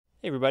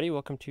Hey everybody,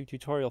 welcome to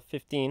tutorial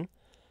 15.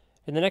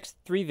 In the next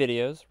 3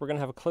 videos, we're going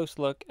to have a close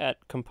look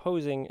at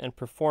composing and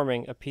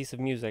performing a piece of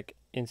music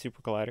in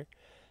SuperCollider,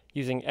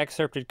 using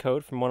excerpted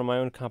code from one of my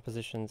own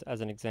compositions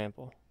as an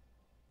example.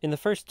 In the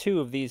first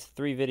 2 of these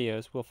 3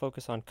 videos, we'll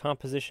focus on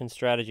composition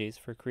strategies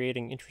for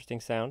creating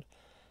interesting sound,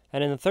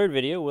 and in the third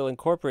video, we'll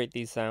incorporate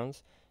these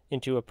sounds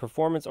into a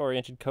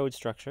performance-oriented code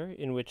structure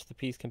in which the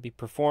piece can be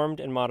performed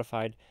and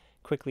modified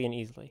quickly and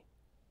easily.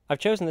 I've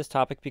chosen this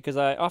topic because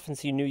I often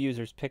see new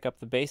users pick up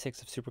the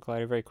basics of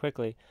SuperCollider very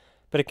quickly,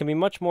 but it can be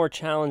much more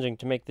challenging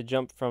to make the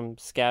jump from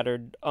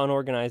scattered,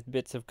 unorganized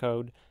bits of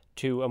code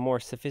to a more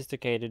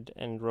sophisticated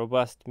and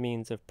robust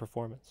means of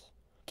performance.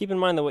 Keep in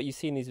mind that what you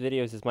see in these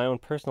videos is my own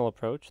personal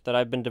approach that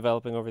I've been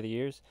developing over the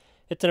years.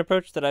 It's an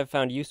approach that I've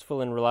found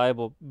useful and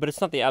reliable, but it's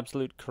not the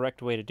absolute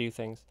correct way to do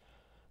things.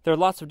 There are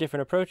lots of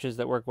different approaches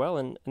that work well,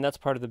 and that's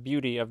part of the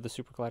beauty of the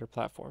SuperCollider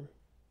platform.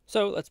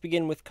 So let's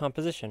begin with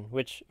composition,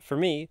 which, for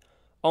me,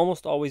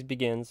 almost always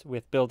begins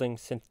with building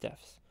synth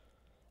defs.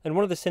 And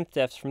one of the synth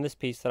defs from this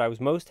piece that I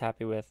was most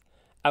happy with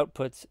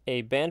outputs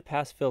a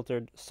bandpass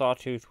filtered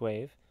sawtooth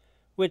wave,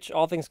 which,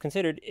 all things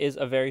considered, is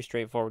a very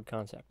straightforward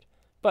concept.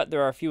 But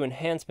there are a few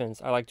enhancements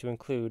I like to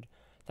include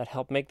that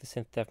help make the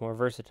synth def more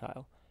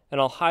versatile, and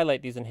I'll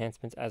highlight these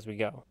enhancements as we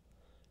go.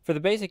 For the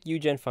basic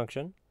UGen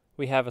function,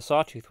 we have a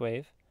sawtooth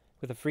wave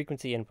with a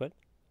frequency input,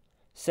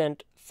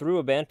 sent through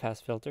a bandpass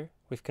filter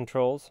with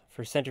controls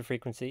for center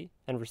frequency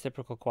and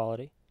reciprocal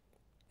quality,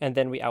 and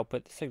then we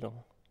output the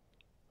signal.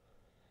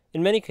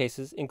 In many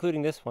cases,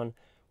 including this one,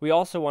 we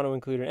also want to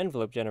include an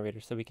envelope generator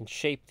so we can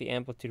shape the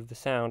amplitude of the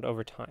sound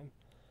over time.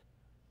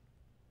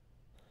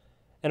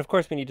 And of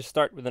course, we need to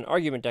start with an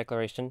argument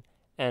declaration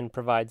and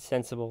provide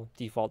sensible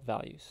default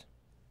values.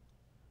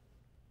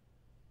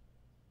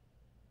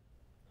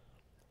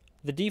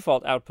 The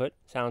default output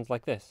sounds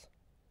like this.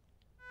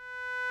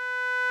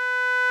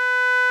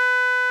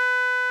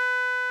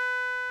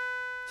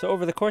 So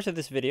over the course of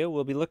this video,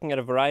 we'll be looking at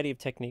a variety of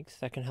techniques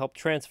that can help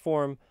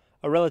transform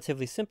a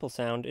relatively simple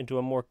sound into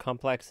a more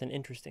complex and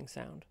interesting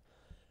sound.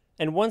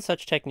 And one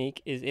such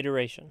technique is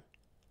iteration.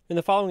 In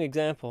the following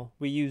example,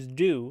 we use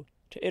do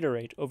to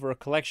iterate over a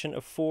collection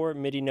of 4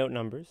 MIDI note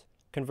numbers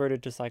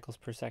converted to cycles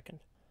per second.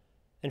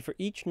 And for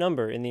each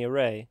number in the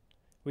array,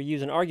 we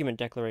use an argument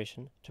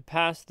declaration to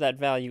pass that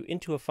value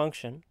into a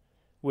function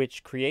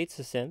which creates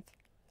a synth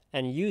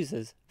and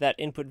uses that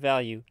input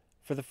value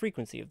for the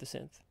frequency of the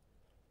synth.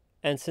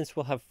 And since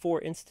we'll have 4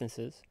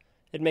 instances,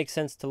 it makes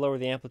sense to lower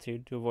the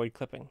amplitude to avoid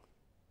clipping.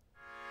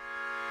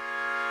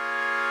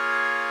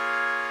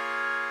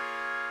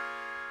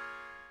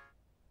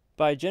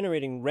 By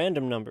generating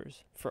random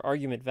numbers for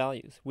argument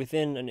values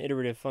within an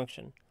iterative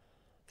function,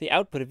 the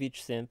output of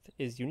each synth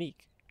is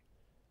unique.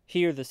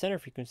 Here, the center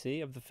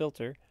frequency of the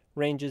filter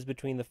ranges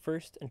between the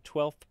 1st and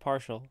 12th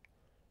partial,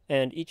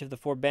 and each of the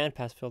 4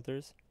 bandpass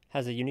filters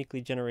has a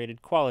uniquely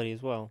generated quality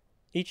as well.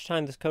 Each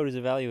time this code is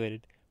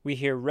evaluated, we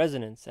hear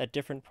resonance at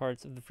different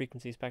parts of the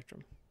frequency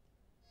spectrum.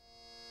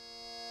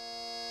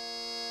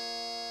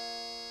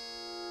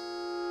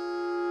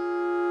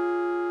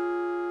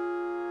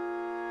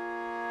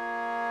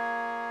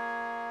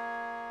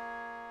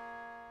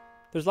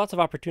 There's lots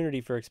of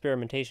opportunity for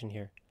experimentation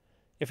here.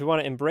 If we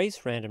want to embrace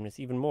randomness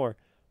even more,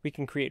 we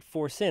can create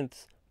 4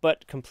 synths,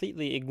 but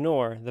completely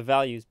ignore the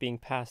values being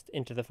passed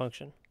into the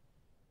function.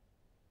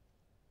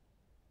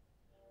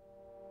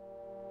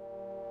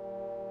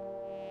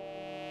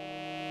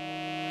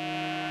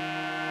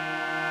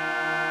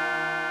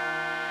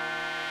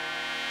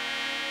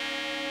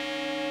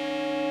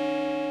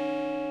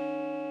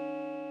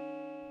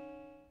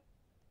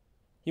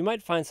 You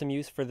might find some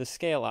use for the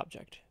scale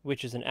object,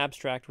 which is an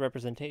abstract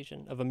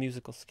representation of a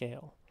musical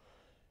scale.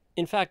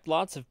 In fact,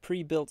 lots of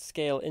pre-built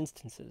scale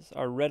instances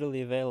are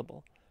readily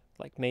available,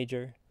 like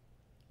major,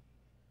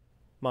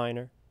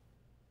 minor,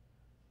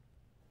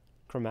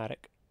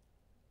 chromatic,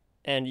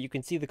 and you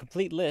can see the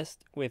complete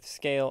list with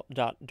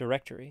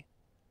scale.directory,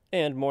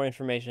 and more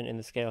information in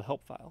the scale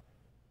help file.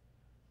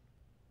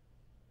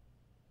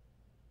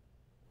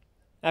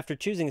 After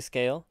choosing a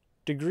scale,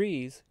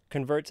 degrees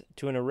converts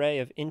to an array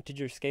of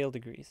integer scale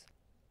degrees.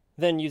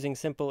 Then, using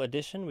simple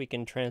addition, we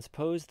can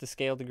transpose the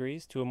scale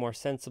degrees to a more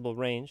sensible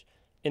range,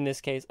 in this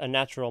case a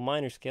natural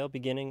minor scale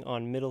beginning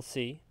on middle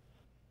C,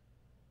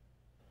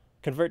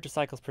 convert to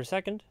cycles per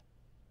second,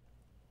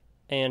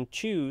 and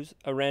choose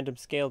a random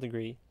scale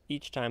degree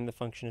each time the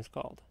function is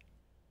called.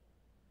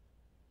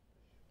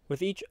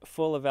 With each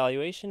full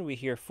evaluation, we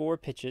hear 4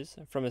 pitches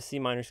from a C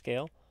minor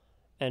scale,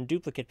 and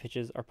duplicate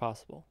pitches are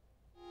possible.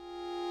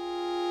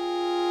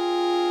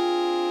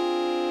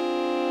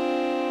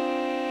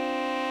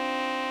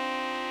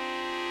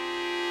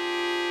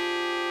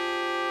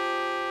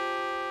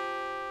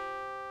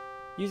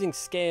 Using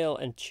scale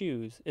and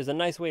choose is a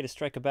nice way to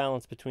strike a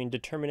balance between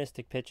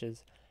deterministic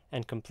pitches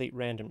and complete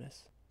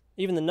randomness.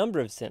 Even the number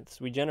of synths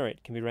we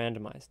generate can be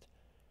randomized.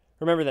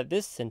 Remember that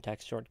this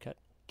syntax shortcut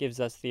gives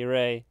us the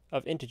array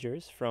of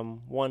integers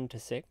from 1 to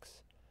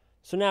 6.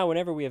 So now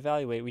whenever we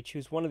evaluate, we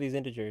choose one of these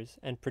integers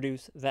and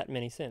produce that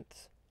many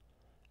synths.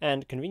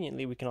 And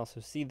conveniently, we can also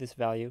see this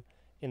value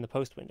in the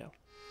post window.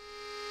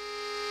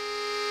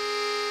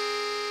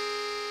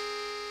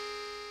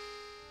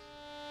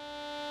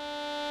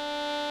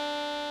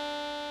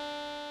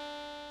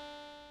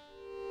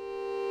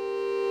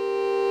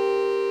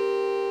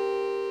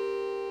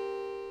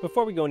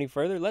 Before we go any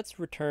further, let's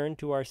return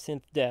to our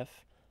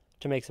synth-def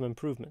to make some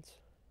improvements.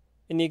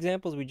 In the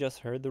examples we just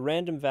heard, the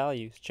random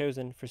values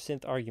chosen for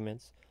synth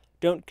arguments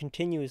don't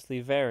continuously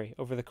vary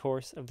over the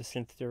course of the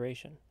synth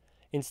duration.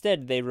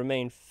 Instead, they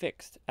remain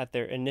fixed at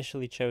their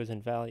initially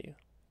chosen value.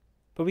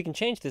 But we can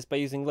change this by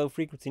using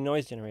low-frequency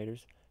noise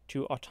generators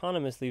to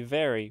autonomously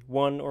vary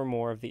one or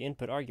more of the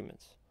input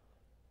arguments.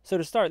 So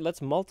to start,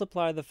 let's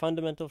multiply the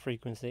fundamental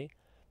frequency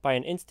by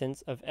an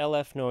instance of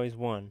LF noise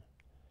 1,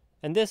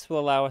 and this will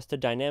allow us to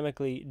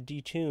dynamically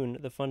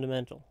detune the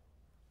fundamental.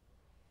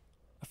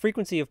 A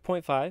frequency of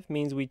 0.5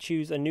 means we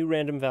choose a new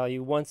random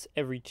value once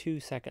every 2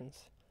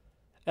 seconds.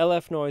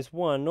 LF noise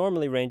 1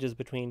 normally ranges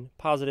between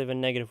positive and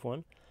negative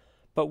 1,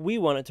 but we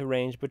want it to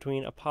range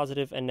between a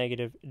positive and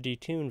negative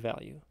detune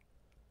value.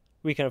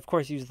 We can of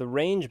course use the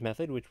range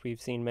method, which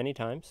we've seen many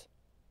times,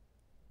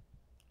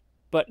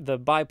 but the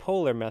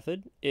bipolar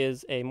method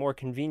is a more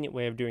convenient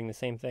way of doing the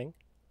same thing.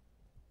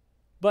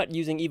 But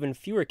using even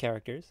fewer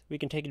characters, we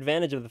can take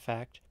advantage of the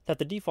fact that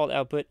the default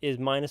output is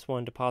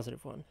 -1 to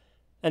 +1,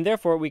 and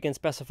therefore we can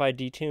specify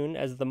detune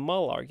as the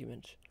mull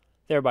argument,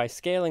 thereby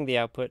scaling the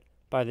output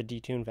by the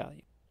detune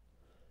value.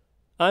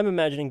 I'm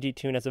imagining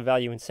detune as a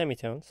value in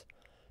semitones,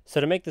 so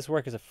to make this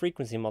work as a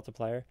frequency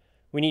multiplier,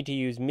 we need to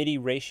use MIDI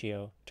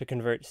ratio to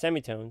convert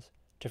semitones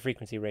to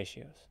frequency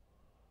ratios.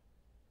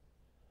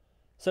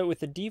 So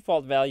with the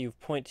default value of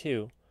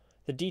 0.2,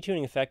 the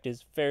detuning effect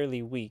is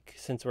fairly weak,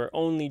 since we're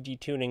only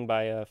detuning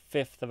by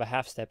 1/5 of a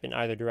half step in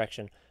either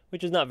direction,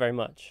 which is not very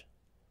much.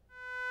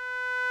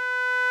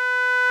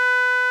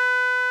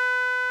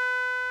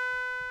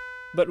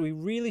 But we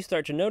really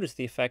start to notice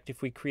the effect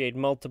if we create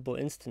multiple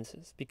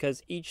instances,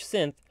 because each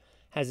synth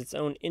has its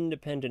own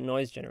independent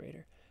noise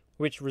generator,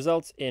 which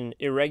results in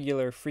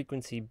irregular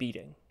frequency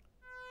beating.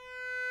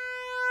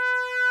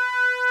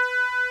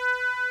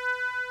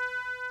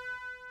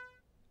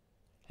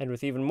 And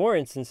with even more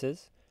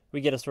instances, we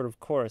get a sort of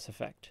chorus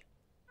effect.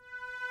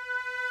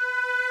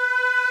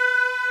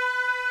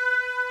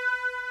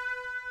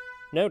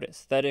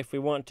 Notice that if we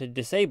want to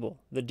disable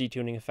the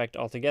detuning effect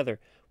altogether,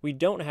 we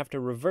don't have to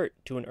revert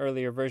to an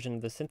earlier version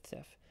of the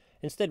synth-def.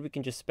 Instead, we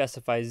can just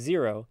specify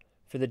 0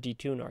 for the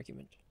detune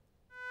argument.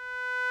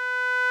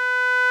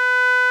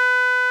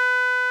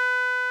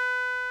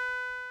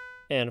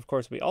 And of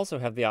course, we also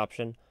have the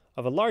option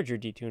of a larger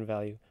detune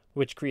value,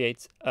 which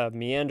creates a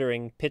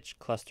meandering pitch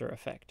cluster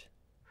effect.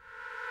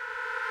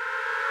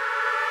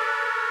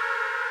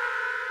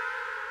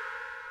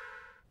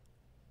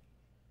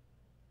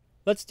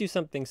 Let's do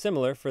something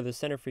similar for the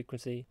center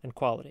frequency and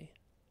quality.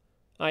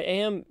 I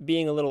am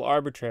being a little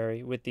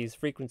arbitrary with these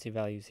frequency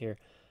values here.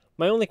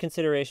 My only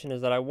consideration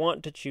is that I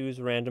want to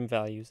choose random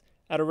values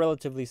at a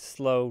relatively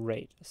slow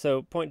rate,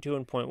 so 0.2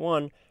 and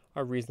 0.1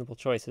 are reasonable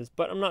choices,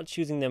 but I'm not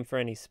choosing them for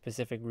any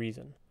specific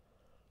reason.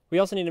 We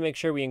also need to make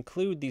sure we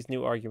include these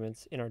new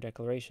arguments in our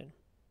declaration.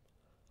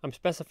 I'm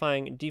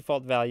specifying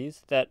default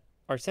values that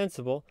are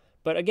sensible,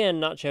 but again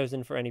not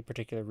chosen for any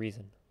particular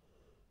reason.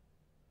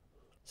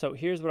 So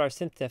here's what our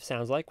synth-def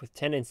sounds like with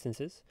 10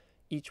 instances,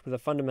 each with a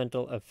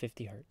fundamental of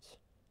 50 Hz.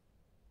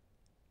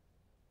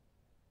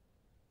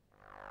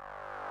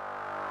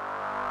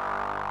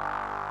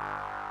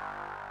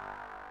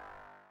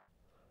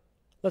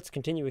 Let's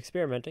continue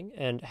experimenting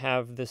and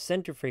have the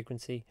center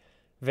frequency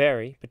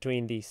vary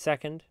between the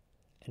 2nd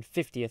and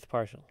 50th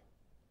partial.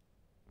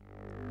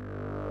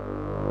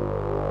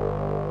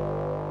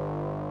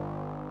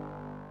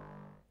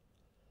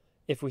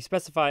 If we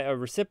specify a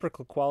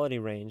reciprocal quality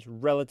range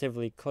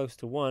relatively close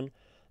to 1,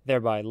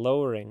 thereby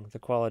lowering the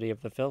quality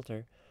of the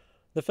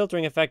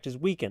filtering effect is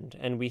weakened,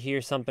 and we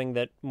hear something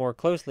that more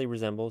closely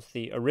resembles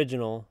the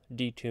original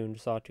detuned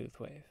sawtooth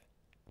wave.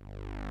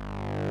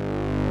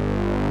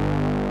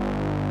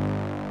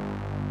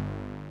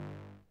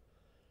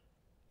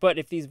 But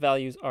if these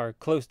values are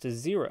close to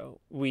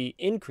 0, we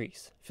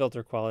increase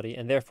filter quality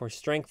and therefore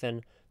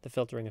strengthen the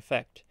filtering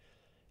effect.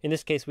 In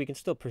this case, we can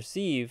still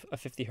perceive a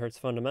 50 Hz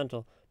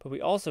fundamental, but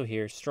we also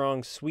hear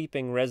strong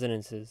sweeping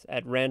resonances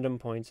at random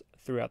points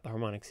throughout the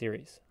harmonic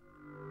series.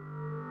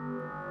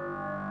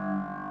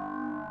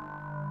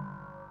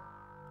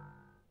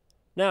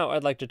 Now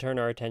I'd like to turn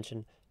our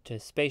attention to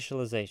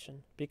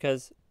spatialization,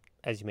 because,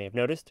 as you may have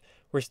noticed,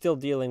 we're still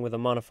dealing with a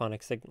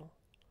monophonic signal.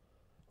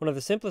 One of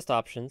the simplest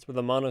options with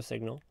a mono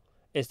signal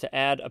is to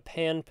add a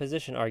pan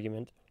position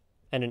argument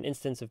and an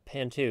instance of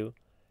pan 2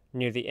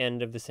 near the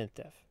end of the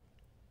synth-def.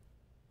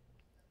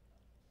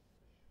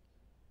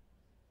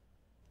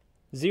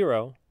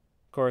 0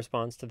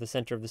 corresponds to the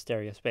center of the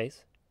stereo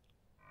space.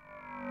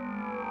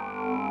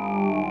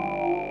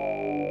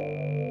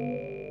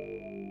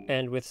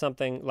 And with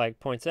something like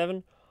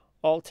 0.7,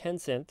 all 10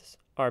 synths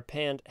are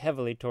panned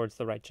heavily towards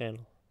the right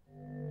channel.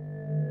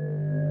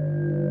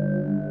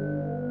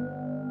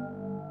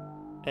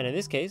 And in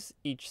this case,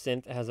 each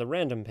synth has a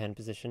random pan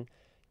position,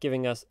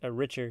 giving us a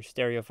richer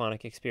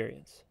stereophonic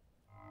experience.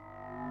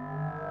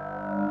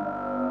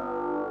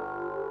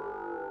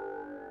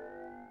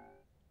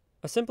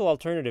 A simple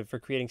alternative for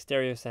creating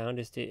stereo sound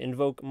is to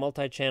invoke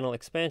multi-channel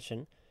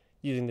expansion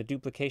using the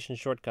duplication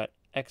shortcut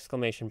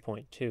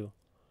 !2.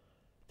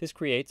 This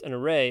creates an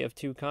array of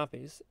 2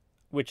 copies,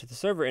 which the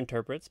server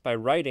interprets by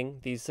writing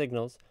these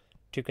signals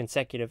to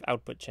consecutive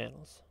output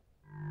channels.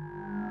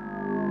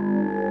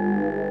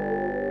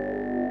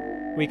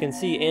 We can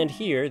see and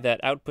hear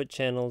that output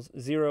channels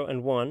 0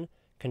 and 1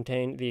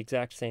 contain the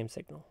exact same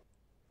signal.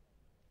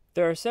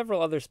 There are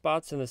several other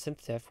spots in the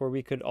synth where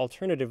we could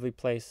alternatively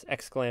place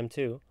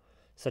 !2,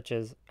 such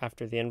as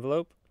after the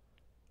envelope,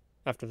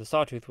 after the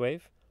sawtooth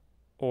wave,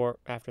 or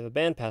after the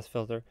bandpass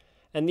filter,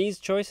 and these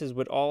choices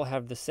would all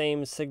have the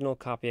same signal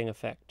copying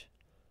effect.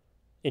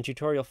 In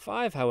tutorial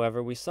 5,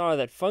 however, we saw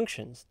that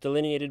functions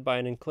delineated by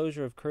an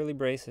enclosure of curly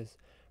braces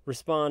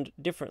respond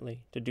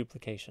differently to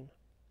duplication.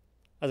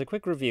 As a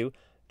quick review,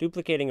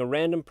 duplicating a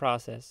random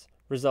process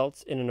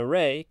results in an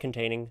array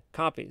containing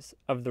copies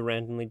of the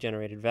randomly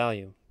generated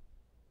value.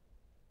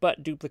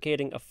 But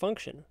duplicating a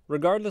function,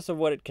 regardless of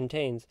what it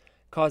contains,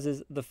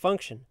 causes the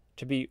function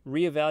to be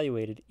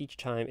reevaluated each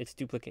time it's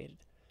duplicated.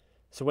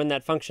 So when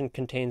that function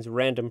contains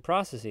random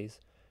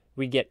processes,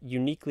 we get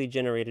uniquely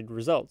generated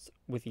results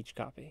with each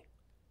copy.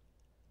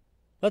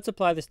 Let's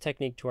apply this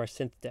technique to our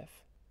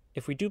synth-def.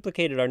 If we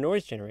duplicated our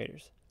noise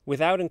generators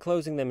without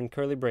enclosing them in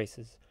curly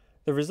braces,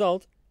 the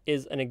result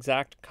is an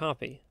exact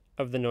copy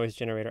of the noise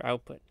generator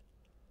output.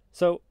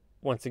 So,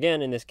 once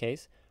again in this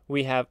case,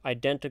 we have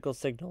identical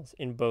signals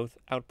in both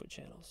output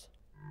channels.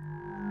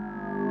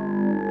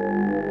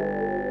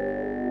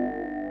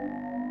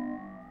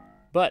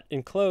 But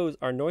enclose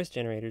our noise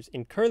generators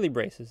in curly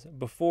braces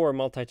before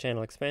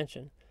multi-channel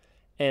expansion,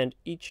 and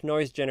each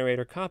noise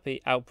generator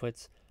copy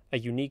outputs a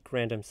unique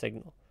random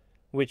signal,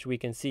 which we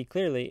can see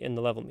clearly in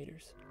the level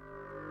meters.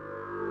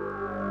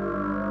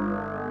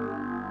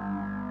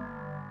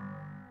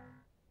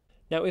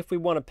 Now if we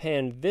want to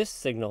pan this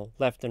signal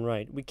left and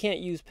right, we can't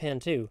use pan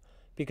 2,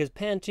 because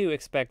pan 2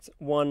 expects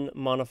one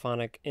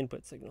monophonic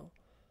input signal.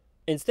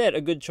 Instead,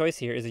 a good choice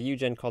here is a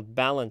UGen called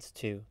balance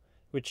 2,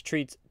 which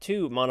treats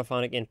 2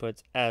 monophonic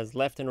inputs as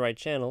left and right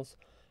channels,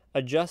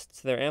 adjusts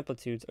their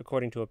amplitudes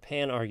according to a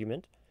pan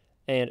argument,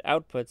 and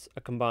outputs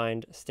a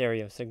combined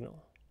stereo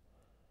signal.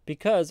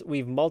 Because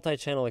we've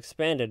multi-channel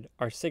expanded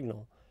our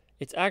signal,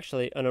 it's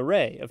actually an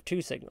array of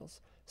 2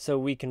 signals, so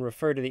we can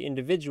refer to the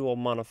individual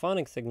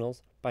monophonic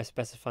signals by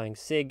specifying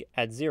sig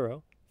at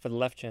 0 for the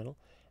left channel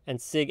and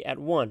sig at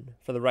 1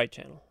 for the right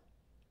channel.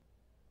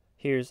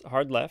 Here's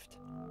hard left,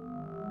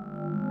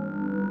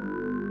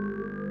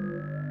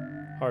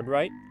 hard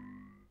right,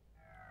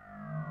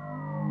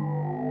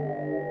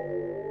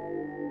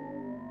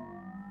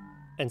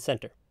 and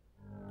center.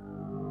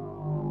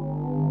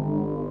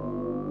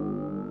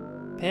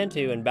 Pan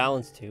 2 and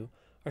balance 2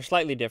 are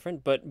slightly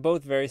different, but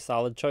both very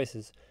solid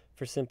choices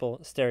for simple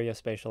stereo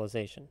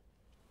spatialization.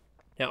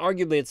 Now,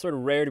 arguably, it's sort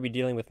of rare to be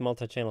dealing with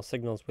multi-channel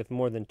signals with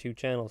more than 2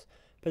 channels,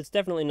 but it's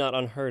definitely not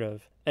unheard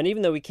of. And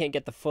even though we can't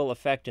get the full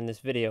effect in this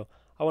video,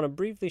 I want to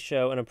briefly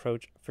show an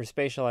approach for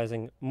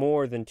spatializing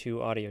more than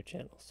 2 audio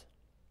channels.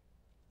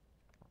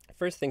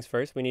 First things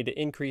first, we need to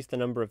increase the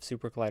number of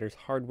SuperCollider's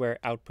hardware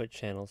output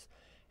channels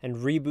and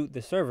reboot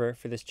the server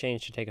for this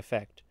change to take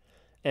effect.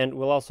 And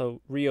we'll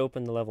also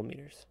reopen the level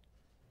meters.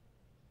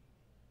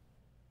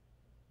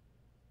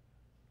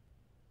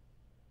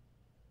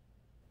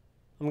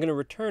 I'm going to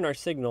return our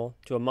signal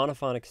to a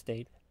monophonic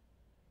state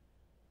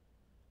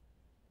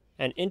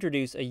and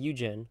introduce a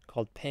UGen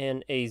called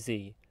pan-az,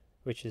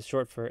 which is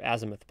short for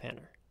azimuth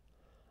panner.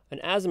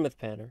 An azimuth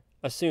panner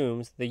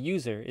assumes the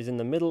user is in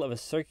the middle of a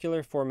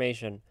circular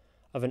formation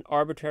of an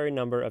arbitrary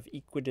number of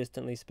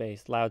equidistantly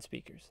spaced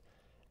loudspeakers,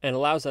 and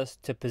allows us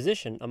to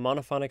position a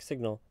monophonic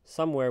signal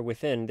somewhere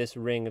within this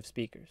ring of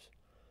speakers.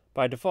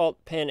 By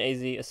default,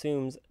 pan-az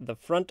assumes the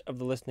front of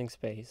the listening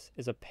space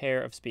is a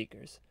pair of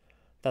speakers,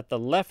 that the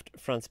left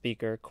front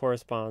speaker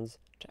corresponds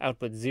to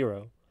output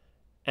 0,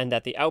 and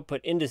that the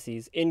output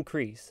indices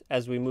increase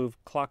as we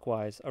move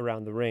clockwise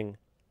around the ring.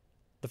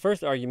 The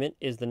first argument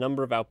is the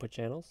number of output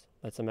channels.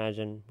 Let's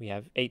imagine we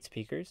have 8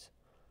 speakers.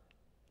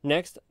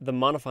 Next, the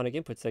monophonic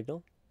input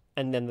signal,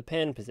 and then the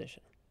pan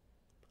position.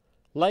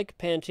 Like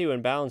pan 2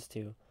 and balance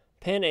 2,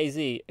 pan-az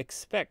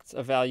expects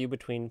a value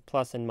between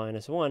plus and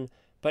minus 1,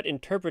 but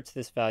interprets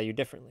this value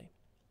differently.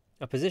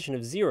 A position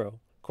of 0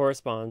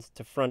 corresponds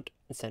to front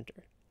and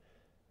center.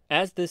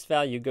 As this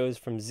value goes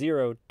from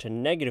 0 to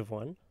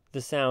 -1,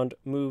 the sound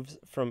moves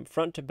from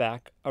front to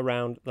back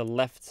around the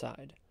left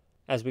side.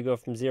 As we go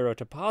from 0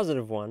 to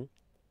 +1,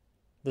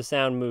 the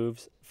sound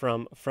moves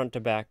from front to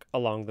back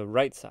along the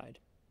right side.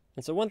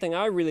 And so one thing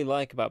I really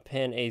like about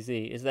pan-az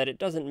is that it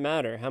doesn't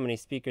matter how many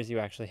speakers you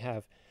actually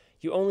have.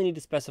 You only need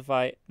to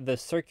specify the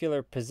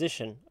circular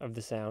position of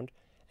the sound,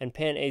 and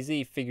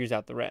pan-az figures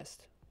out the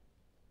rest.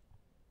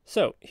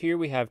 So here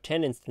we have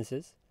 10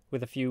 instances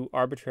with a few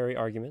arbitrary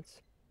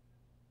arguments.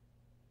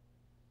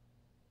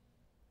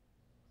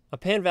 A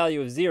pan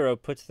value of 0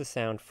 puts the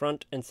sound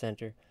front and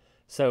center,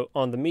 so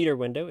on the meter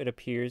window it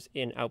appears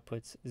in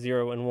outputs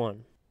 0 and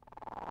 1.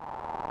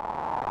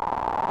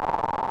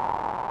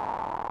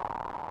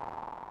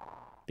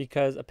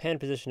 Because a pan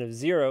position of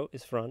 0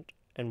 is front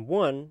and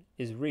 1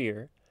 is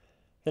rear,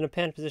 then a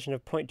pan position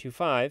of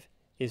 0.25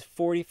 is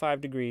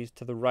 45 degrees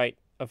to the right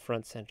of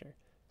front center,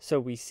 so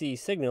we see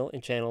signal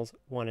in channels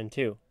 1 and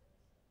 2.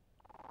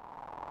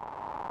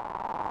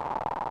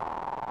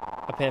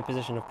 A pan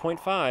position of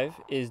 0.5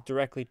 is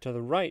directly to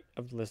the right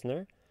of the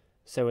listener,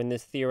 so in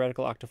this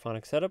theoretical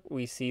octophonic setup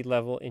we see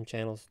level in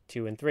channels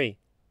 2 and 3.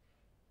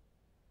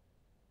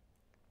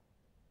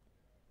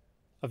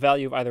 A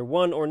value of either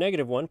 1 or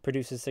 -1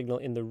 produces signal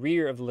in the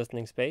rear of the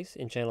listening space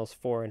in channels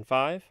 4 and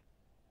 5,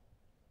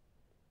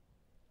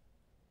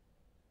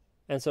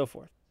 and so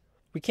forth.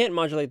 We can't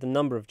modulate the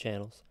number of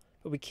channels,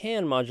 but we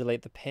can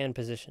modulate the pan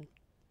position.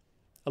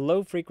 A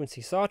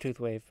low-frequency sawtooth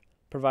wave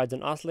provides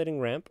an oscillating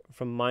ramp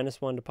from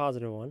 -1 to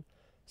 +1,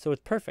 so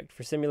it's perfect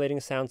for simulating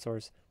a sound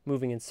source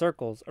moving in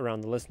circles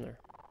around the listener.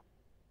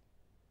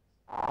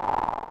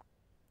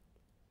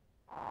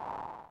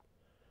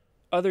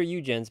 Other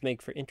UGens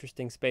make for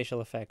interesting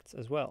spatial effects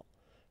as well.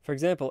 For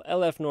example,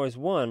 LF Noise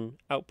 1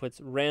 outputs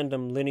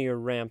random linear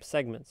ramp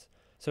segments,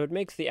 so it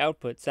makes the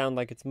output sound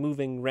like it's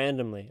moving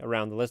randomly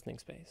around the listening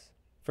space.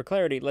 For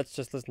clarity, let's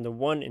just listen to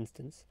one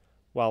instance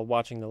while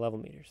watching the level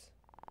meters.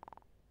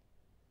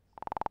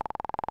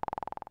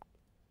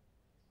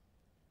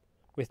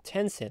 With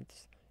 10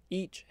 synths,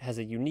 each has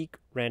a unique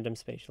random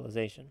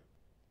spatialization.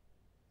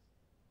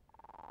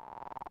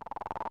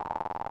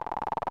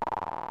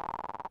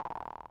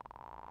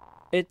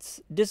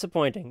 It's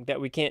disappointing that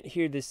we can't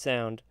hear this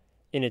sound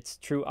in its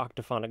true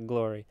octophonic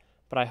glory,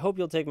 but I hope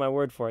you'll take my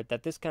word for it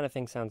that this kind of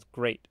thing sounds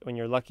great when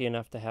you're lucky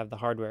enough to have the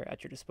hardware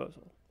at your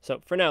disposal. So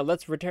for now,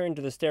 let's return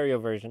to the stereo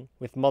version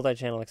with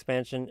multi-channel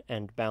expansion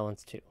and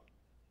balance too.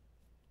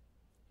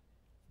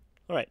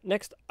 Alright,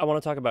 next I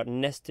want to talk about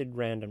nested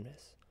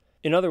randomness.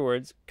 In other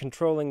words,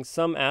 controlling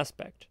some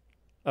aspect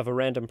of a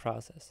random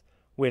process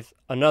with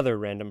another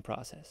random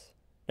process.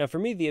 Now for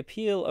me, the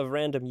appeal of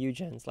random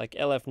UGens like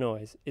LF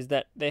Noise is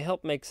that they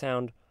help make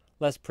sound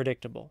less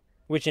predictable,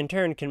 which in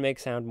turn can make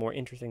sound more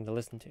interesting to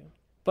listen to.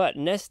 But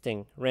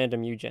nesting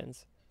random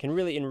UGens can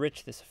really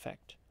enrich this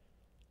effect.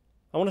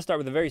 I want to start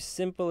with a very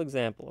simple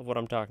example of what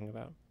I'm talking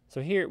about.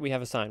 So here we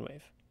have a sine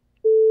wave.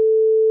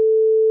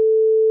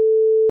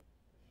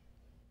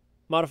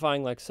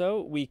 Modifying like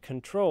so, we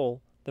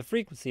control the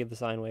frequency of the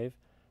sine wave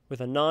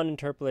with a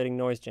non-interpolating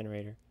noise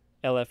generator,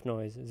 LF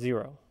Noise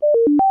 0.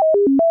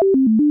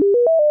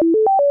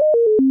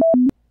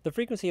 The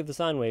frequency of the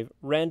sine wave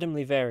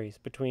randomly varies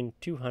between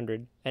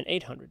 200 and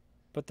 800,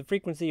 but the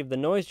frequency of the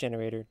noise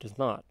generator does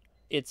not.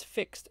 It's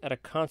fixed at a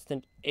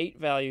constant 8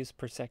 values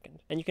per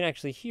second, and you can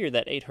actually hear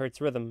that 8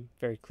 Hz rhythm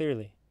very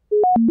clearly.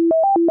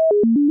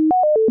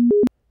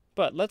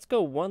 But let's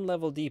go one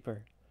level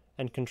deeper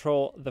and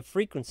control the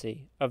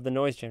frequency of the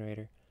noise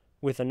generator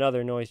with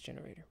another noise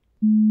generator.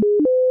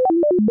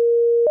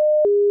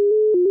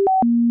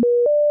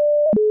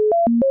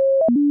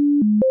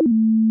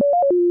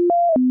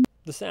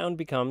 The sound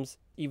becomes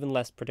even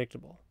less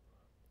predictable.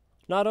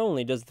 Not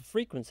only does the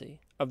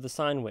frequency of the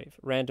sine wave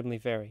randomly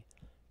vary,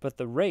 but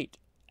the rate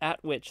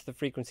at which the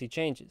frequency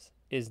changes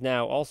is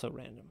now also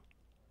random.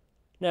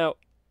 Now,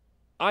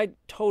 I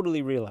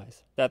totally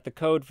realize that the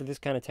code for this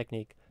kind of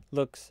technique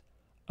looks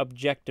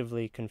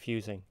objectively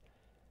confusing.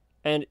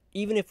 And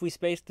even if we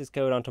space this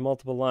code onto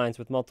multiple lines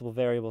with multiple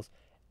variables,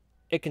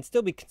 it can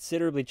still be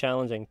considerably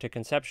challenging to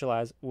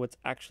conceptualize what's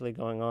actually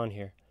going on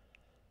here.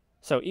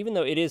 So even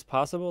though it is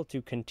possible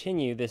to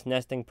continue this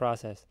nesting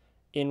process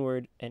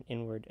inward and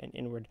inward and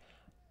inward,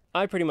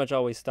 I pretty much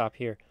always stop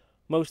here,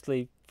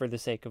 mostly for the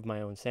sake of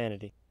my own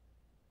sanity.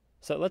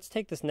 So let's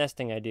take this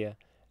nesting idea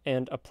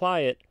and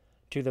apply it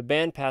to the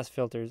bandpass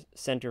filter's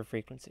center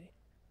frequency.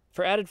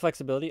 For added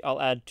flexibility,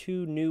 I'll add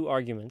 2 new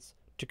arguments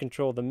to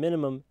control the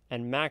minimum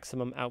and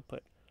maximum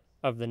output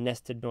of the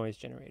nested noise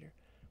generator,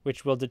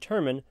 which will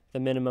determine the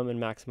minimum and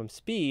maximum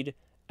speed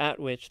at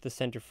which the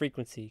center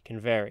frequency can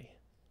vary.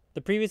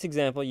 The previous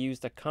example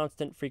used a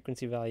constant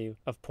frequency value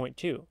of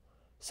 0.2,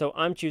 so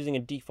I'm choosing a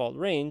default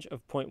range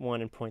of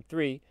 0.1 and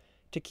 0.3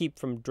 to keep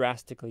from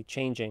drastically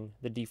changing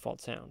the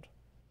default sound.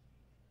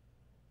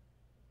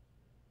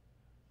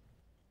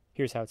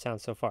 Here's how it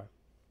sounds so far.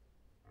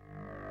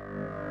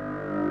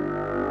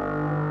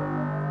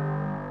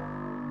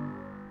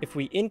 If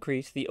we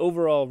increase the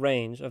overall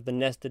range of the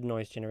nested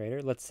noise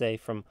generator, let's say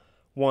from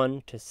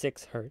 1 to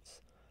 6 Hz,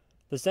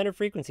 the center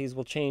frequencies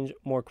will change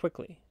more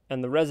quickly,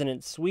 and the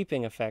resonant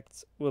sweeping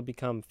effects will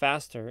become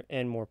faster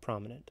and more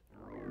prominent.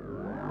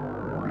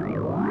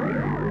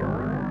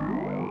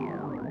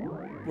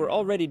 We're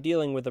already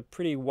dealing with a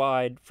pretty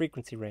wide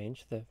frequency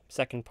range, the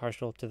second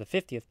partial to the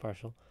 50th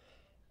partial,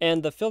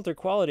 and the filter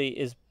quality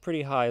is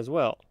pretty high as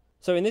well.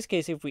 So in this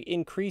case, if we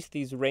increase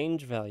these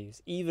range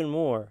values even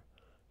more,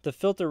 the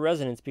filter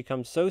resonance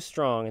becomes so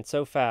strong and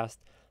so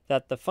fast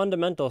that the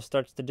fundamental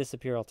starts to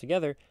disappear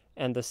altogether,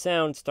 and the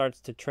sound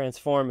starts to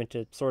transform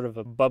into sort of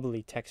a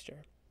bubbly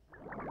texture.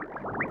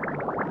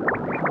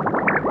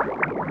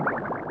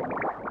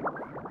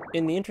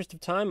 In the interest of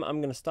time,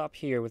 I'm going to stop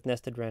here with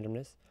nested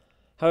randomness.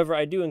 However,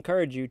 I do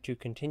encourage you to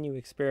continue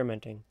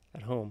experimenting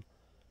at home.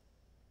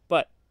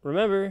 But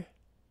remember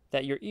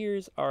that your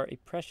ears are a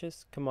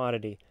precious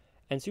commodity,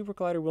 and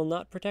SuperCollider will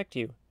not protect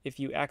you if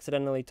you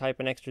accidentally type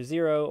an extra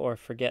zero or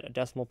forget a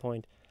decimal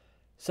point.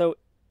 So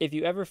if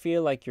you ever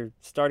feel like you're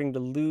starting to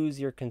lose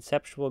your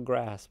conceptual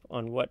grasp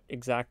on what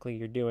exactly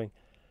you're doing,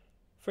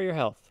 for your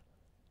health,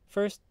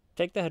 first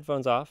take the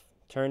headphones off,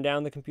 turn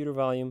down the computer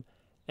volume,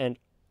 and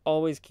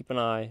always keep an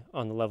eye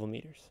on the level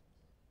meters.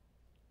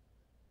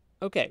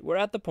 Okay, we're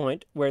at the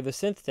point where the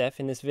synth def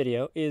in this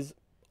video is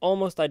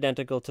almost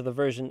identical to the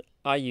version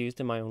I used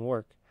in my own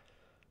work.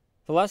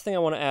 The last thing I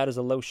want to add is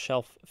a low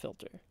shelf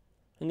filter.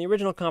 In the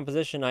original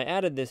composition, I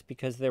added this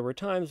because there were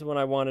times when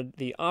I wanted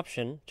the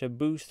option to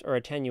boost or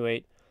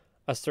attenuate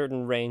a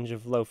certain range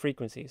of low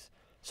frequencies,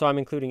 so I'm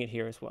including it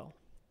here as well.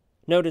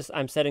 Notice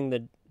I'm setting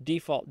the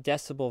default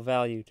decibel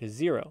value to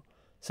 0,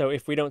 so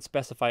if we don't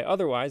specify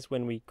otherwise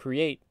when we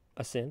create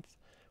a synth,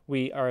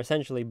 we are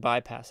essentially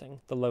bypassing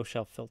the low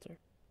shelf filter.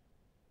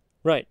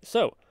 Right,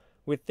 so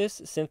with this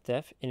synth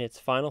def in its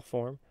final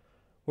form,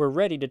 we're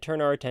ready to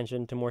turn our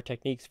attention to more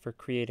techniques for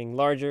creating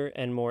larger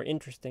and more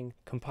interesting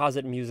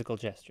composite musical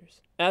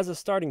gestures. As a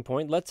starting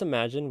point, let's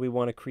imagine we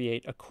want to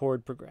create a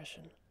chord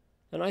progression.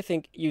 And I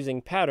think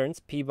using patterns,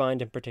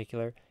 p-bind in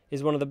particular,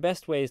 is one of the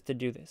best ways to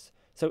do this.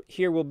 So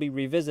here we'll be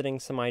revisiting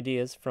some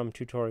ideas from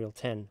tutorial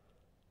 10.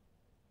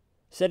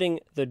 Setting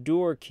the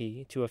dur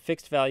key to a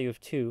fixed value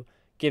of 2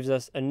 gives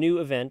us a new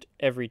event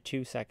every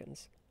 2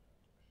 seconds.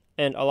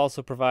 And I'll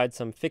also provide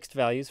some fixed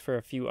values for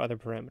a few other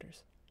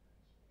parameters.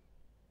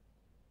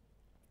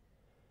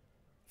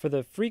 For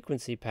the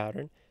frequency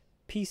pattern,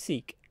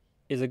 pseq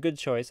is a good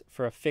choice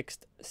for a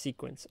fixed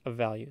sequence of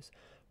values,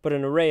 but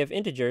an array of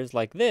integers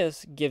like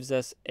this gives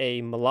us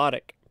a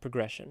melodic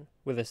progression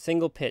with a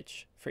single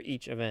pitch for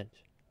each event.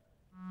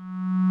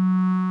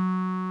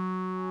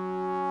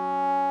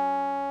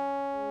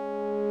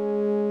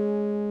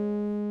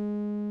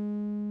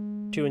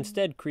 To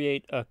instead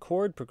create a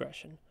chord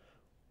progression,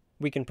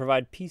 we can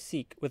provide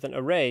pseq with an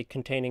array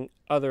containing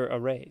other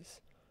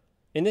arrays.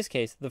 In this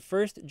case, the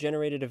first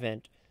generated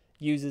event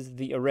uses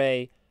the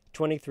array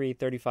 23,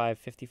 35,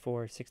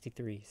 54,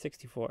 63,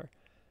 64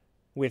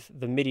 with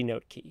the MIDI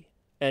note key,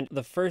 and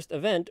the first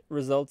event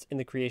results in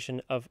the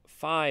creation of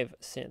 5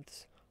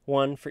 synths,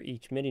 one for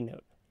each MIDI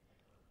note.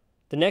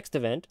 The next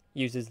event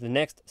uses the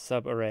next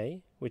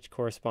subarray, which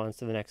corresponds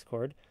to the next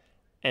chord,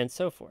 and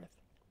so forth.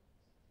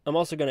 I'm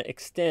also going to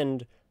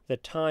extend the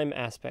time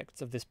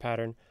aspects of this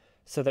pattern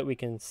so that we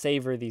can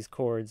savor these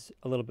chords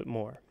a little bit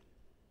more.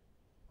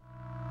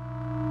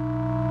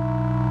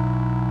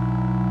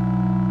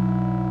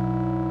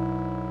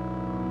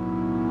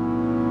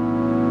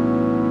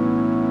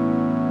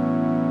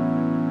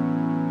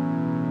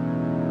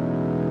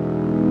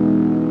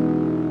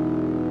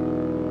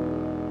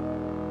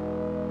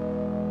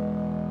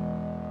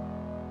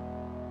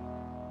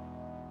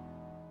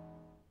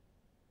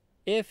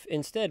 If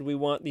instead we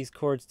want these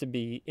chords to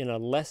be in a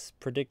less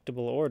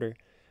predictable order,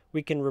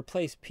 we can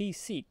replace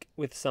pseq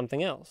with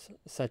something else,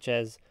 such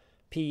as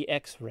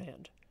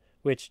pxrand,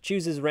 which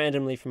chooses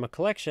randomly from a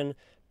collection,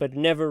 but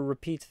never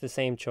repeats the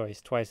same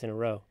choice twice in a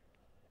row.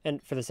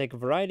 And for the sake of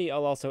variety,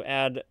 I'll also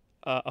add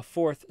a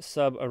fourth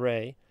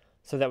subarray,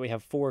 so that we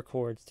have 4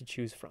 chords to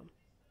choose from.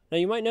 Now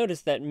you might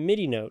notice that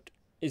MIDI note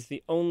is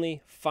the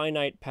only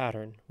finite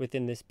pattern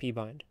within this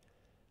p-bind.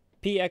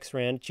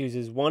 pxrand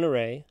chooses one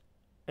array,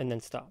 and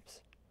then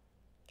stops.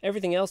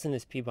 Everything else in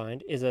this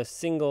p-bind is a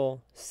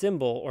single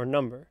symbol or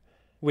number,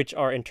 which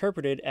are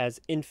interpreted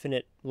as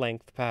infinite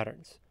length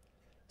patterns.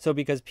 So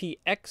because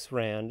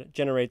pxrand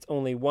generates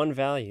only one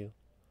value,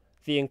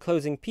 the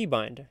enclosing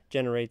p-bind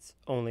generates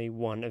only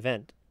one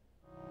event.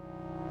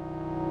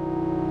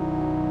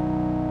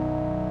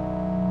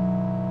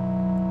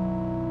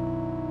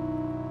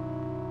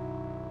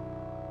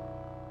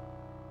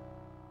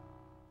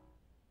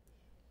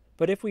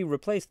 But if we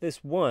replace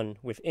this 1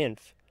 with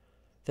inf,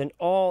 then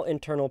all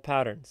internal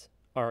patterns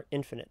are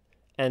infinite,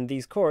 and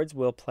these chords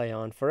will play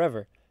on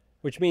forever,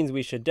 which means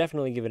we should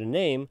definitely give it a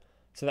name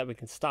so that we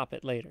can stop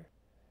it later.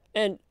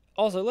 And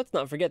also, let's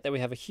not forget that we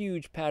have a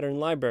huge pattern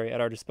library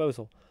at our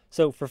disposal,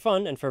 so for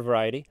fun and for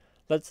variety,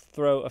 let's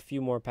throw a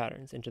few more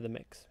patterns into the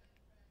mix.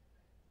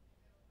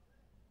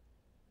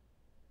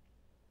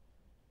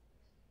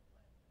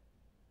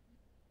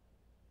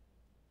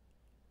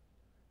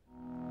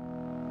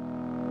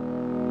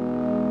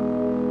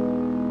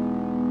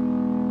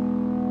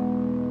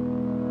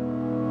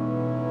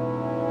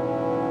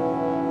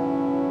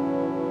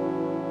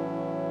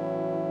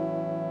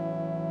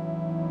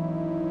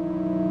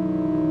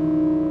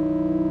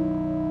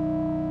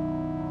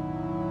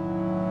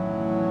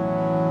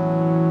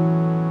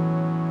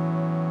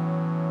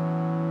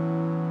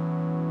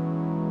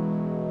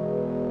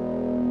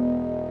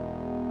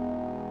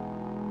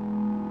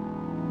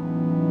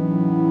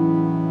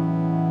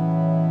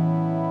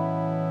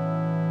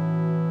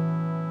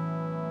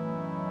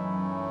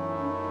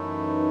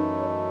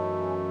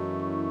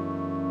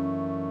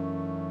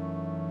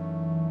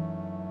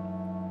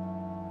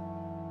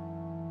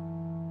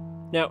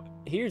 Now,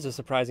 here's a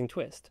surprising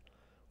twist.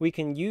 We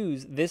can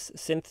use this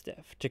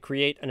synth-def to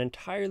create an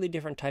entirely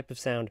different type of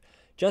sound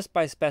just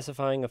by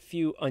specifying a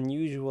few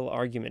unusual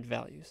argument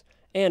values,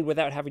 and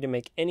without having to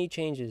make any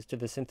changes to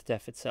the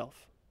synth-def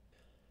itself.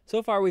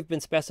 So far we've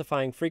been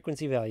specifying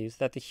frequency values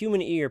that the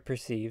human ear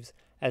perceives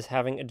as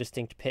having a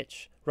distinct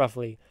pitch,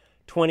 roughly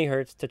 20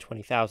 Hz to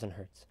 20,000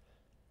 Hz.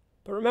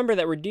 But remember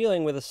that we're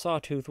dealing with a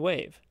sawtooth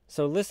wave,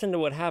 so listen to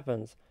what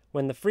happens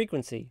when the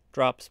frequency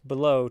drops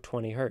below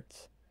 20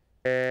 Hz.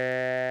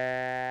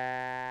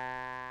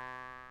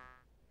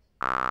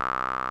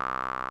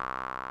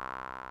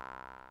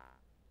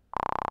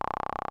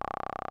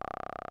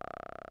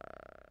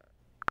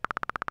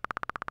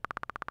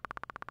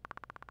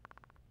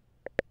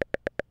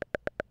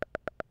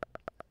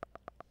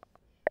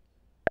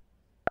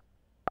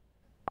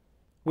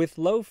 With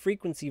low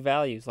frequency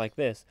values like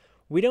this,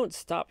 we don't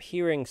stop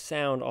hearing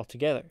sound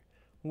altogether.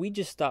 We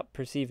just stop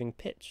perceiving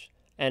pitch,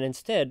 and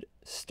instead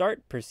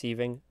start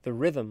perceiving the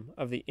rhythm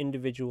of the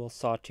individual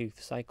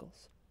sawtooth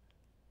cycles.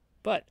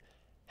 But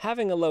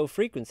having a low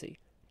frequency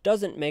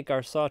doesn't make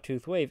our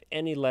sawtooth wave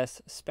any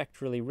less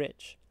spectrally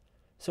rich,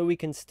 so we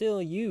can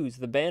still use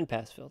the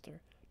bandpass filter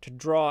to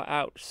draw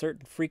out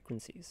certain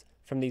frequencies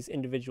from these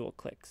individual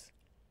clicks.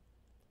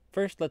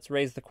 First, let's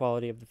raise the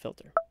quality of the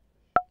filter.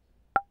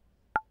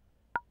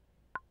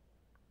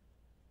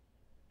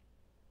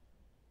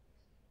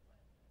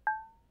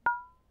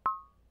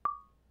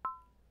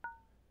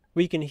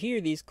 We can hear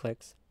these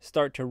clicks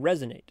start to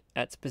resonate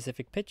at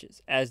specific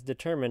pitches, as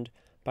determined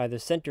by the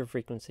center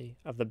frequency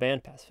of the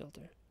bandpass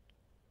filter.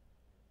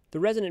 The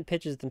resonant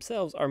pitches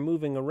themselves are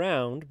moving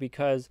around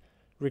because,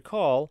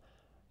 recall,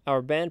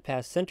 our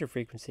bandpass center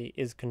frequency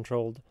is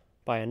controlled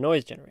by a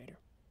noise generator.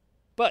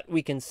 But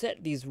we can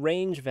set these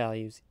range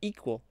values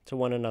equal to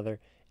one another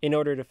in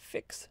order to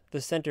fix the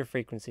center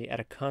frequency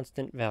at a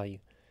constant value,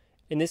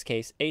 in this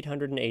case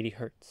 880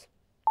 Hz.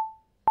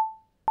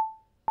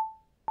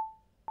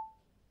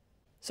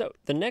 So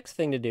the next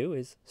thing to do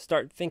is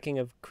start thinking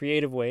of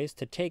creative ways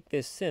to take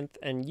this synth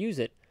and use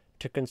it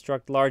to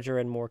construct larger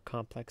and more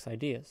complex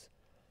ideas.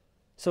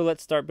 So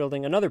let's start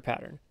building another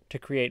pattern to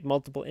create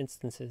multiple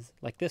instances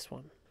like this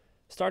one.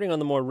 Starting on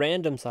the more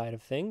random side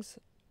of things,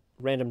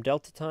 random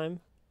delta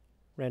time,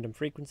 random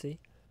frequency,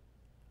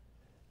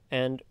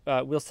 and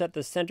we'll set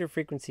the center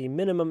frequency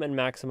minimum and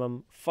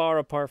maximum far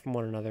apart from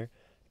one another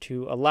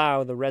to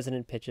allow the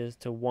resonant pitches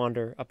to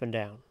wander up and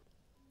down.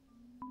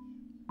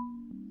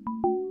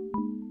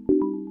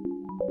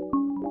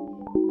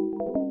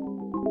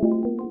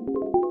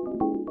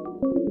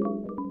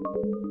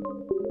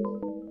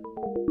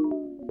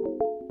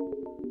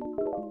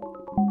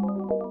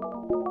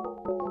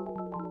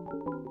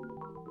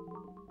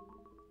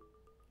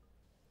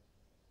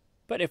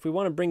 But if we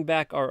want to bring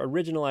back our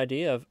original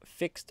idea of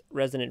fixed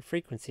resonant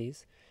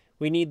frequencies,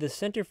 we need the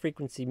center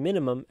frequency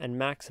minimum and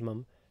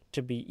maximum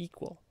to be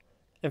equal.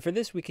 And for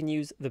this we can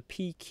use the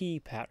P key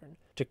pattern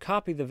to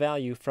copy the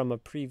value from a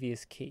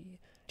previous key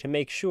to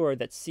make sure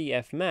that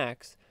CF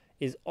max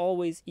is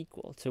always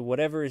equal to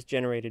whatever is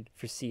generated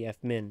for CF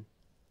min.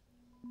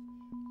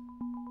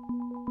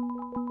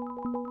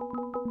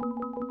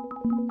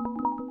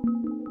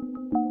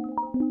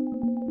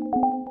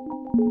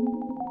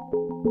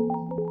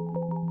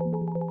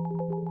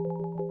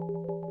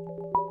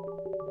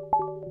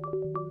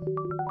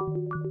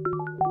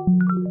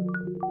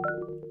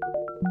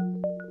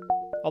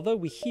 Although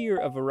we hear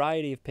a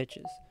variety of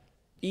pitches,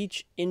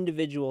 each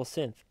individual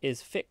synth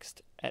is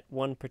fixed at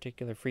one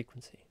particular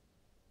frequency.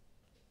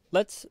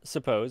 Let's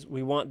suppose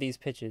we want these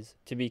pitches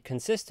to be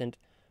consistent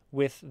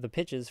with the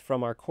pitches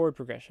from our chord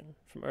progression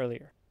from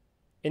earlier.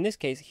 In this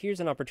case, here's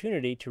an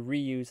opportunity to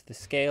reuse the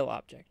scale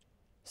object.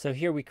 So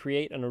here we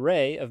create an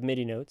array of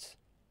MIDI notes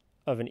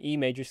of an E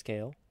major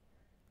scale,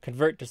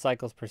 convert to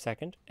cycles per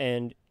second,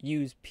 and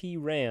use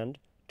prand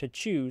to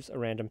choose a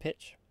random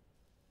pitch.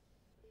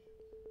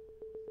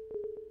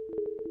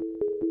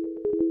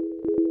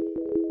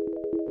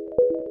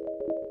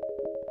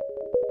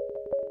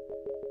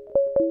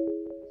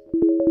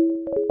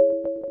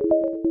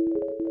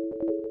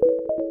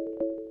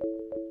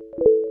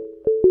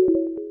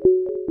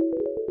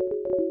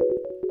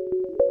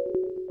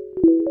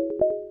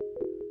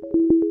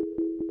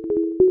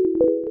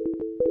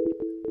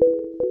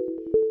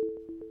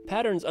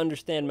 Patterns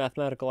understand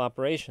mathematical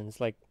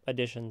operations like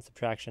addition,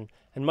 subtraction,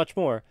 and much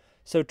more,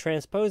 so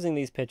transposing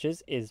these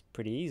pitches is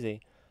pretty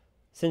easy.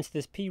 Since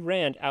this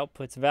prand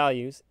outputs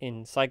values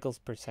in cycles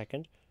per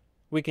second,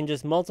 we can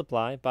just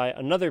multiply by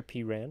another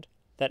prand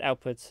that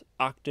outputs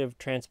octave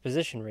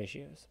transposition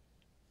ratios.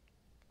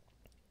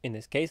 In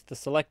this case, the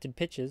selected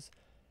pitches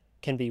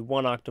can be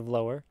 1 octave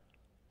lower,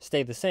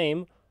 stay the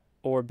same,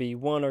 or be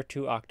 1 or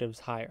 2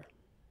 octaves higher.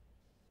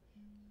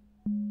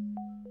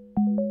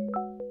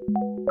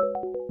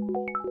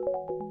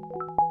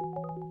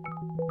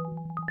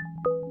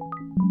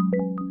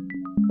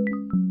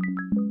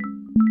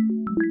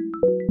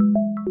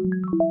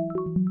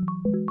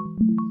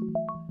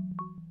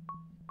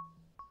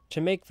 To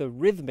make the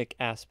rhythmic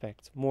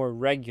aspects more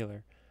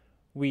regular,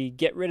 we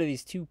get rid of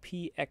these two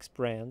PX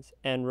brands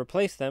and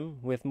replace them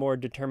with more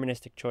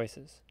deterministic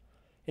choices.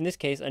 In this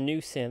case, a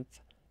new synth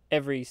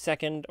every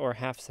second or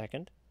half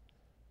second,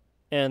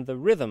 and the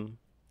rhythm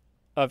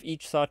of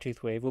each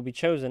sawtooth wave will be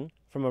chosen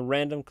from a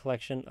random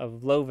collection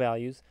of low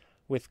values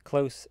with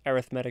close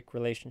arithmetic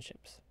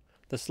relationships.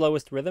 The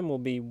slowest rhythm will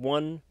be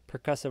 1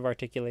 percussive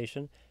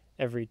articulation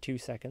every 2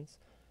 seconds,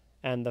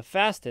 and the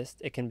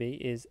fastest it can be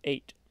is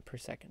 8 per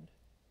second.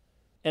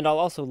 And I'll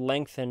also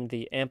lengthen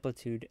the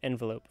amplitude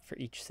envelope for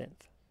each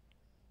synth.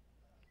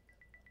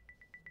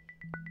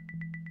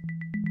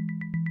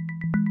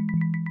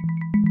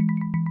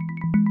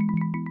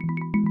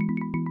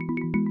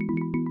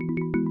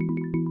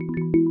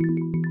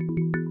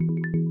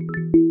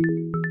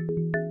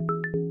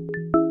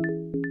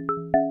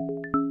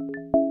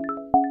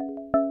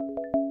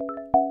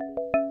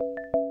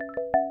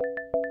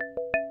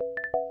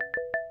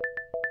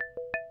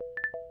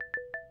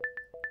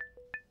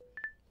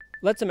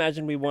 Let's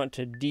imagine we want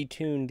to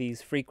detune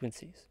these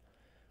frequencies.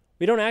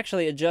 We don't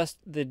actually adjust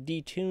the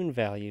detune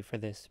value for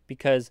this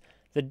because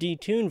the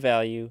detune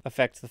value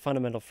affects the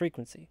fundamental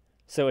frequency.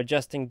 So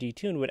adjusting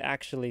detune would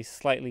actually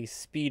slightly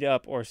speed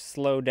up or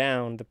slow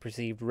down the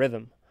perceived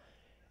rhythm.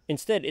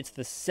 Instead, it's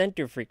the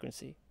center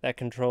frequency that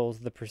controls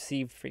the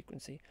perceived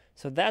frequency.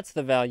 So that's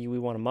the value we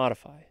want to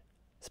modify.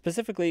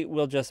 Specifically,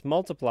 we'll just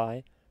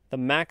multiply the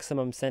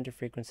maximum center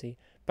frequency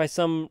by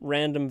some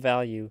random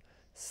value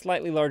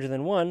slightly larger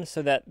than 1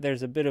 so that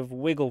there's a bit of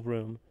wiggle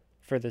room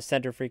for the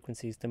center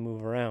frequencies to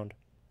move around.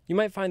 You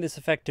might find this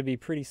effect to be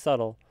pretty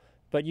subtle,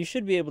 but you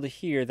should be able to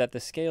hear that the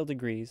scale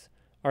degrees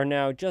are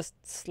now just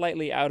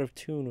slightly out of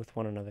tune with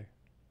one another.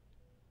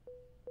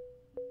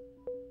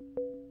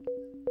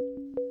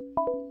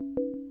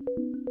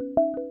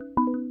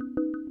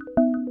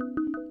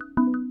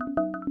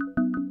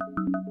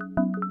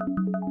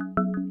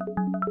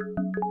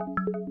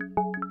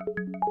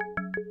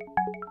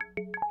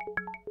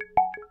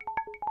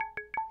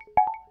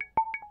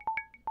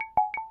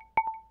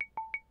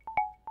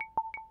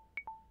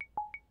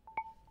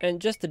 And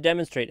just to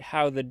demonstrate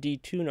how the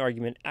detune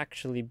argument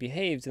actually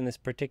behaves in this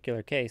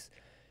particular case,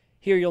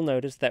 here you'll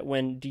notice that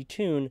when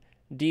detune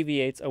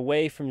deviates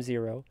away from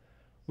 0,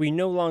 we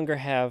no longer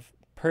have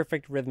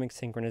perfect rhythmic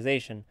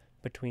synchronization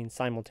between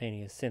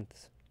simultaneous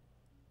synths.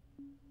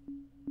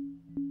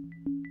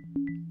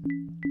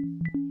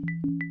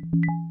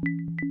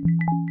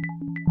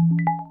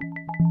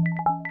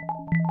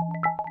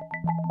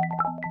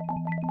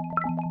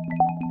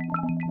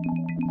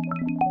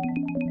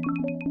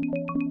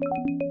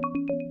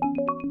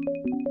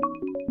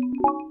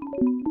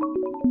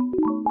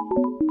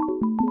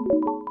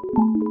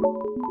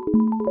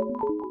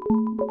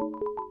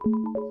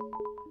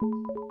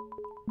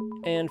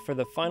 And for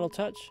the final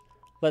touch,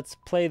 let's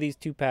play these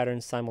two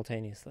patterns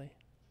simultaneously.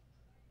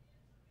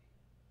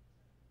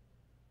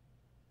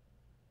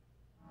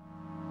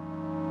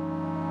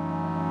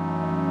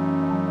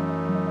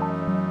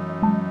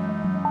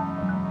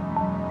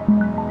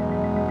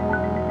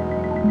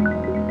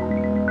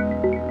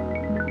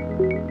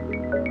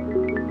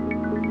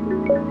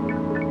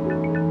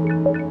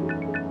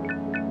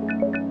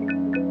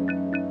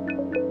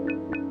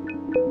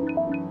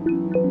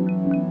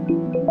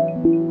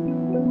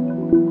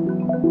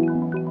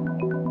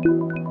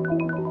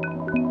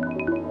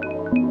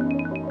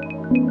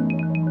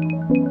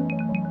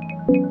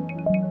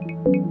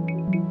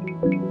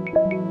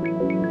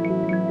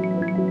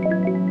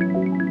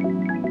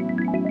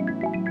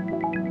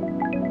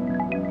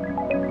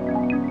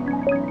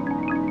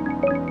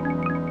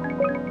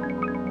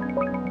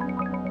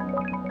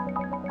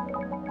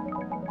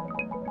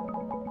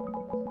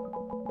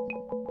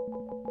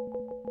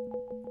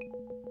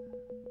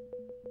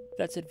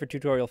 That's it for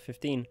tutorial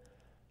 15.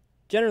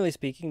 Generally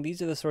speaking,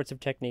 these are the sorts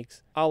of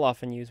techniques I'll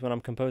often use when I'm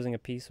composing a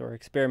piece or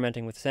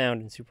experimenting with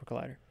sound in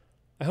SuperCollider.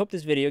 I hope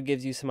this video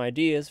gives you some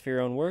ideas for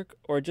your own work,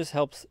 or just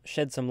helps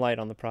shed some light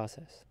on the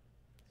process.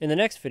 In the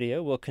next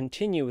video, we'll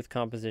continue with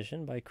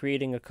composition by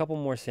creating a couple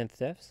more synth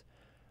defs.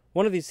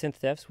 One of these synth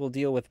defs will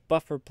deal with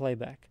buffer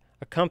playback,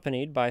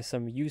 accompanied by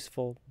some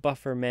useful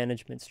buffer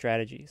management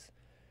strategies.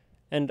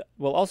 And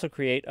we'll also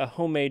create a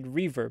homemade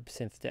reverb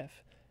synth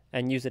def,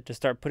 and use it to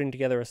start putting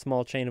together a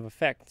small chain of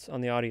effects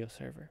on the audio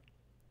server.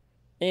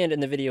 And in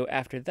the video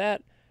after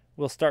that,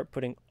 we'll start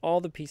putting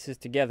all the pieces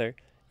together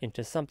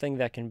into something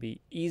that can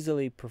be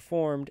easily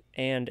performed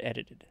and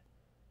edited.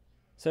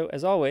 So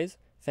as always,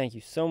 thank you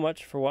so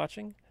much for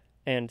watching,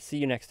 and see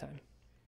you next time.